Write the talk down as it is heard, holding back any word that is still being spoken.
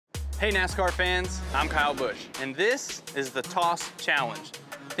Hey NASCAR fans, I'm Kyle Busch, and this is the Toss Challenge.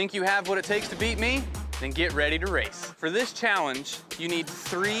 Think you have what it takes to beat me? Then get ready to race. For this challenge, you need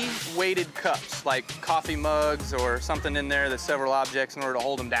 3 weighted cups, like coffee mugs or something in there that's several objects in order to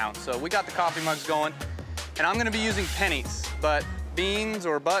hold them down. So we got the coffee mugs going, and I'm gonna be using pennies, but beans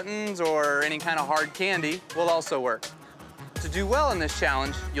or buttons or any kind of hard candy will also work. To do well in this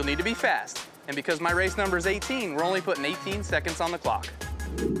challenge, you'll need to be fast. And because my race number is 18, we're only putting 18 seconds on the clock.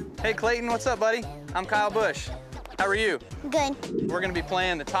 Hey Clayton, what's up, buddy? I'm Kyle Busch. How are you? Good. We're gonna be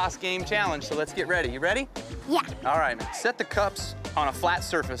playing the Toss Game Challenge, so let's get ready. You ready? Yeah. All right, set the cups on a flat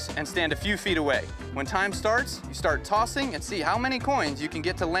surface and stand a few feet away. When time starts, you start tossing and see how many coins you can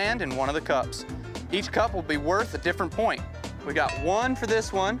get to land in one of the cups. Each cup will be worth a different point. We got 1 for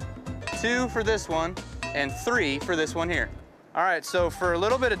this one, 2 for this one, and 3 for this one here. All right, so for a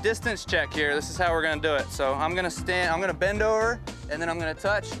little bit of distance check here, this is how we're gonna do it. So I'm gonna bend over, and then I'm gonna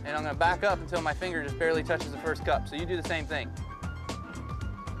touch, and I'm gonna back up until my finger just barely touches the first cup. So you do the same thing.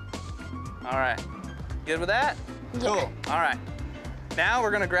 All right, good with that? Yeah. Cool, all right. Now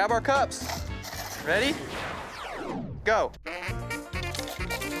we're gonna grab our cups. Ready? Go.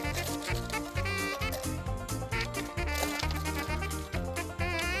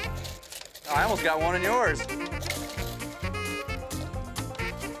 Oh, I almost got one in yours.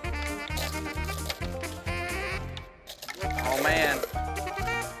 Oh, man.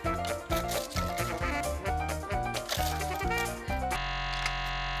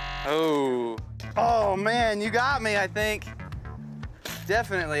 Oh. Oh, man, you got me, I think.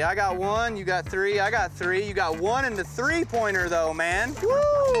 Definitely. I got 1, you got 3, I got 3. You got 1 in the 3-pointer, though, man.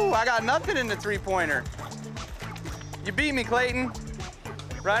 Woo! I got nothing in the 3-pointer. You beat me, Clayton.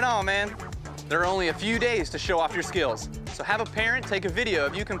 Right on, man. There are only a few days to show off your skills. So have a parent take a video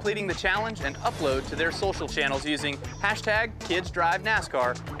of you completing the challenge and upload to their social channels using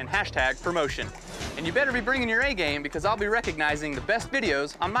 #KidsDriveNASCAR and #promotion. And you better be bringing your A game because I'll be recognizing the best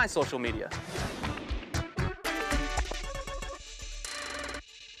videos on my social media.